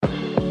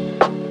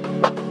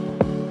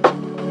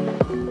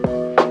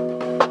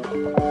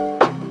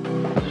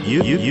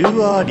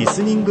You are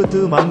listening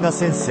to Manga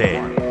Sensei.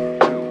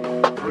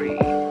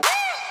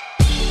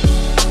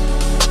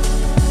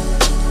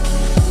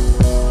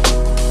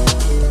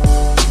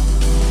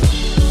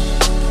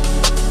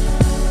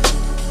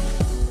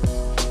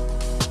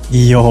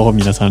 Yo,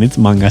 皆さん,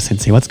 it's Manga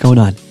Sensei. What's going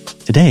on?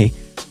 Today,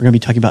 we're going to be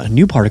talking about a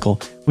new particle,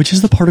 which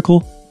is the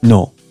particle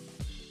no.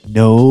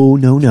 No.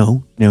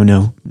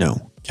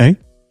 Okay?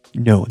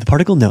 No, the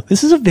particle no.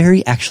 This is a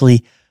very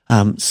actually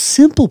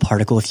simple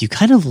particle if you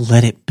kind of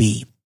let it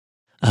be.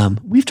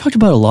 We've talked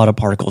about a lot of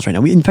particles right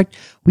now. In fact,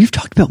 we've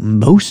talked about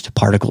most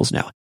particles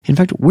now. In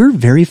fact, we're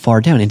very far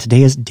down, and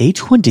today is day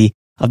 20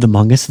 of the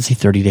Manga Sensei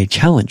 30-day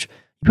challenge.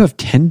 You have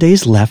 10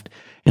 days left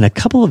and a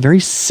couple of very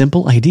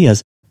simple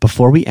ideas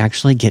before we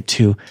actually get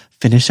to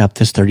finish up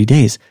this 30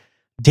 days.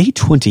 Day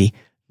 20,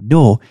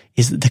 no,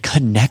 is the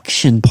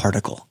connection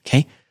particle,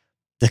 okay?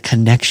 The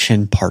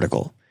connection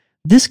particle.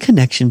 This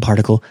connection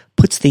particle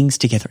puts things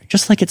together,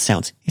 just like it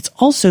sounds. It's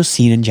also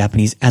seen in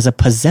Japanese as a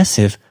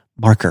possessive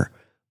marker.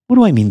 What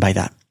do I mean by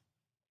that?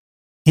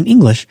 In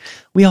English,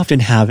 we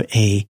often have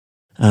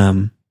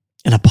an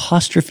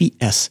apostrophe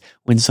S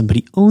when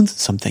somebody owns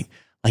something.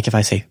 Like if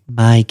I say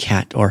my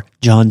cat or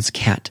John's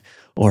cat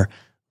or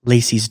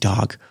Lacey's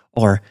dog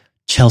or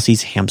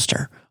Chelsea's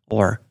hamster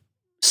or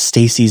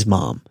Stacy's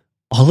mom.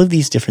 All of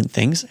these different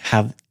things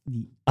have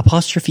the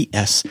apostrophe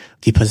S,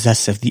 the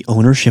possessive, the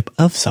ownership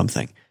of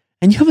something.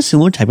 And you have a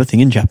similar type of thing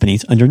in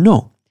Japanese under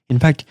no. In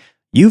fact,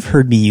 you've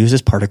heard me use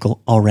this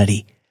particle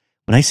already.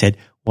 When I said,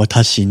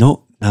 watashi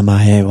no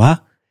namae wa,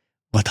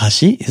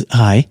 watashi is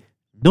I,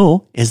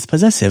 no is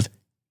possessive,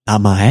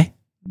 namae,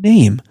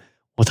 name.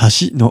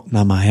 Watashi no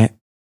namae.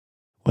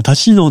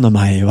 Watashi no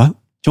namae wa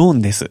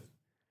John desu.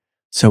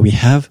 So we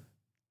have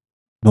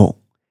no.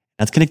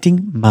 That's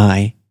connecting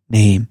my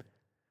name.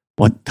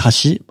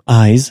 Watashi,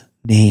 I's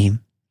name.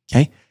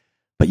 Okay?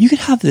 But you could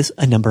have this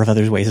a number of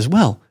other ways as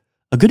well.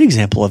 A good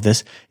example of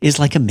this is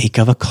like a make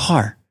of a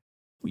car.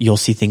 You'll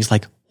see things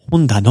like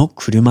Honda no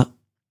kuruma.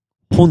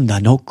 Honda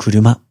no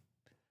kuruma.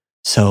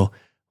 So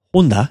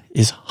Honda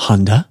is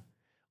Honda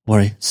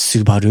or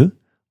Subaru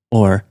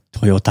or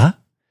Toyota.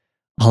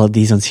 All of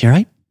these ones here,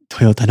 right?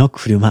 Toyota no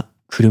kuruma.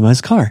 Kuruma is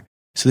car.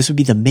 So this would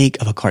be the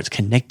make of a car. It's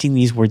connecting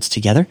these words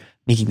together,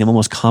 making them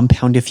almost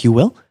compound, if you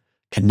will,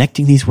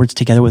 connecting these words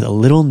together with a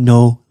little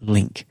no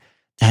link.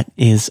 That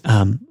is,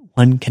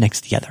 one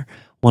connects the other.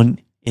 One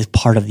is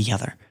part of the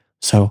other.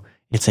 So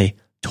it's a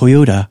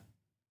Toyota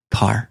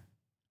car,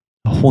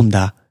 a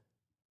Honda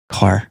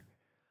car.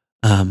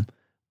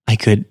 I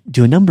could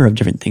do a number of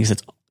different things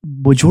that's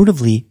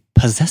majoritively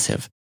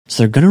possessive.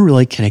 So they're going to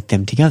really connect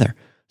them together.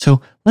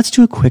 So let's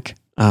do a quick,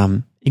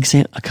 a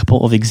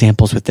couple of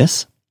examples with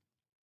this.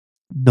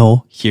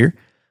 No here.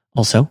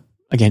 Also,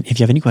 again, if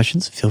you have any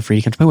questions, feel free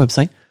to come to my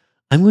website.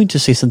 I'm going to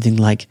say something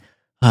like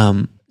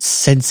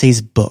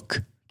Sensei's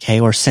book,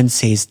 okay, or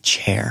Sensei's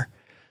chair.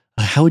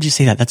 How would you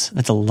say that? That's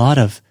a lot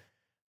of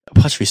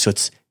apostrophes. So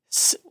it's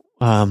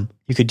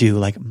you could do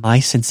like my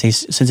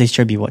sensei's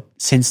chair be what?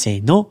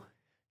 Sensei no,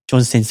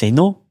 John Sensei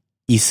no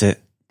isu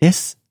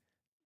desu.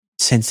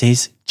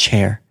 Sensei's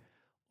chair.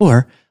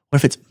 Or what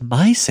if it's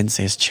my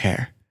sensei's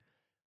chair?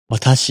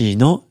 Watashi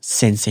no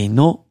sensei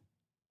no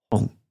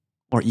hon.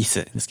 Or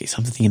isu in this case.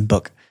 I'm thinking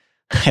book.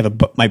 I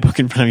have my book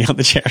in front of me on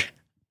the chair.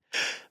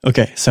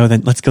 Okay, so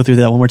then let's go through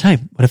that one more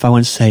time. What if I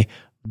want to say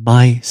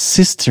my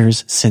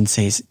sister's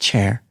sensei's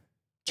chair?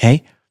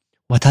 Okay.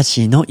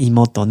 Watashi no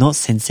imoto no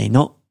sensei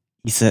no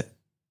isu.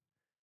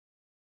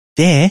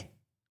 De,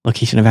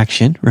 location of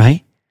action,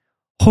 right?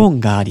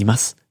 Hon ga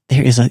arimasu.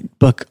 There is a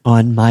book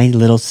on my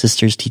little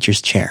sister's teacher's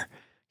chair.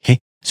 Okay.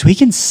 So we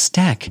can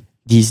stack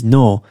these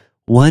no,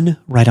 one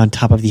right on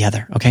top of the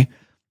other. Okay.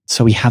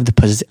 So we have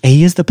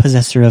A is the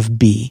possessor of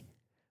B,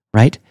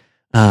 right?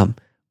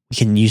 We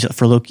can use it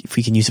for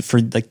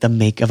like the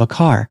make of a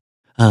car.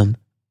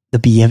 The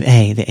B of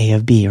A, the A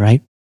of B,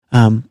 right?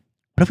 What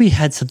if we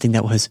had something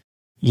that was,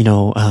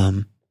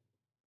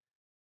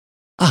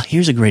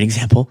 here's a great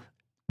example.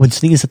 When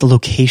something is at the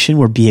location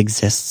where B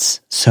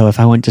exists. So if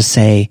I want to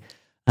say,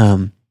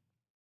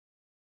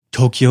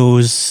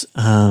 Tokyo's,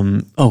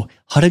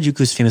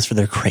 Harajuku is famous for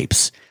their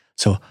crepes.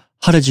 So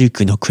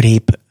Harajuku no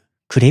crepe.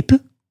 Crepe?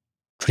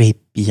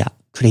 Crepe, yeah,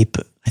 crepe.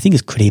 I think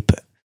it's crepe.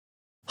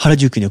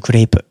 Harajuku no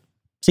crepe.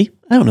 See,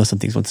 I don't know some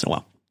things once in a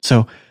while.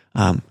 So,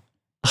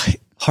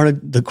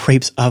 the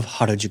crepes of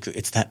Harajuku.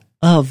 It's that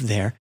of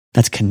there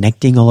that's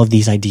connecting all of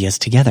these ideas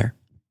together.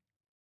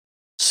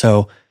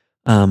 So,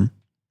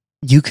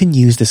 you can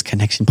use this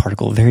connection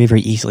particle very,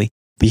 very easily,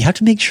 but you have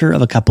to make sure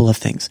of a couple of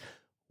things.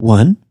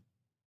 One,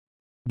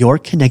 you're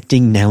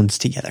connecting nouns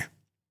together.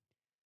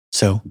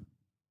 So,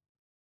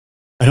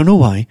 I don't know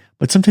why,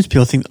 but sometimes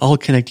people think I'll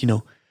connect,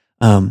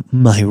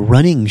 my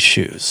running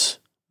shoes.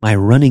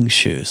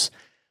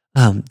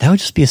 That would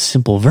just be a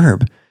simple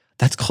verb.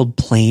 That's called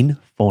plain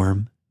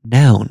form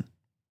noun.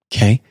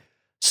 Okay.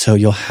 So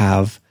you'll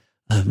have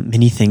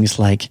many things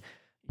like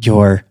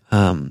your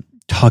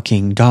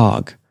talking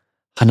dog,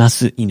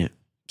 hanasu inu.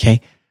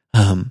 Okay.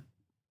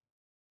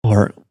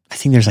 Or I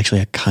think there's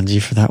actually a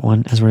kanji for that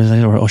one, as well as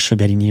or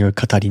oshoberi ni or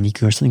katari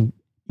niku or something,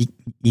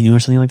 inu or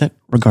something like that.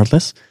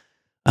 Regardless,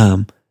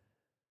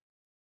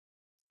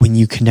 when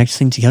you connect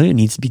things together, it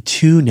needs to be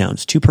two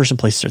nouns, two person,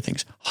 places, or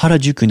things.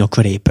 Harajuku no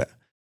crepe,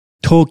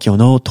 Tokyo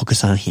no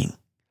tokusanhin,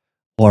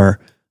 or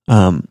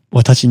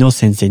watashi no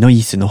sensei no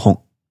isu no hon.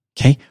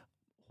 Okay,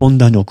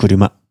 Honda no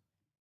kuruma.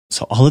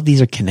 So all of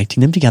these are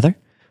connecting them together,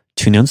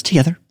 two nouns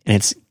together, and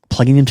it's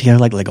plugging them together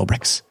like Lego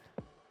bricks.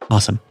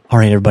 Awesome. All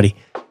right, everybody.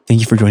 Thank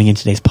you for joining in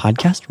today's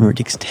podcast. Remember, it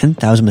takes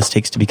 10,000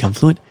 mistakes to become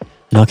fluent,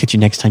 and I'll catch you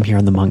next time here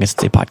on the Manga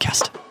Sensei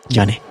podcast.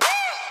 Ja ne.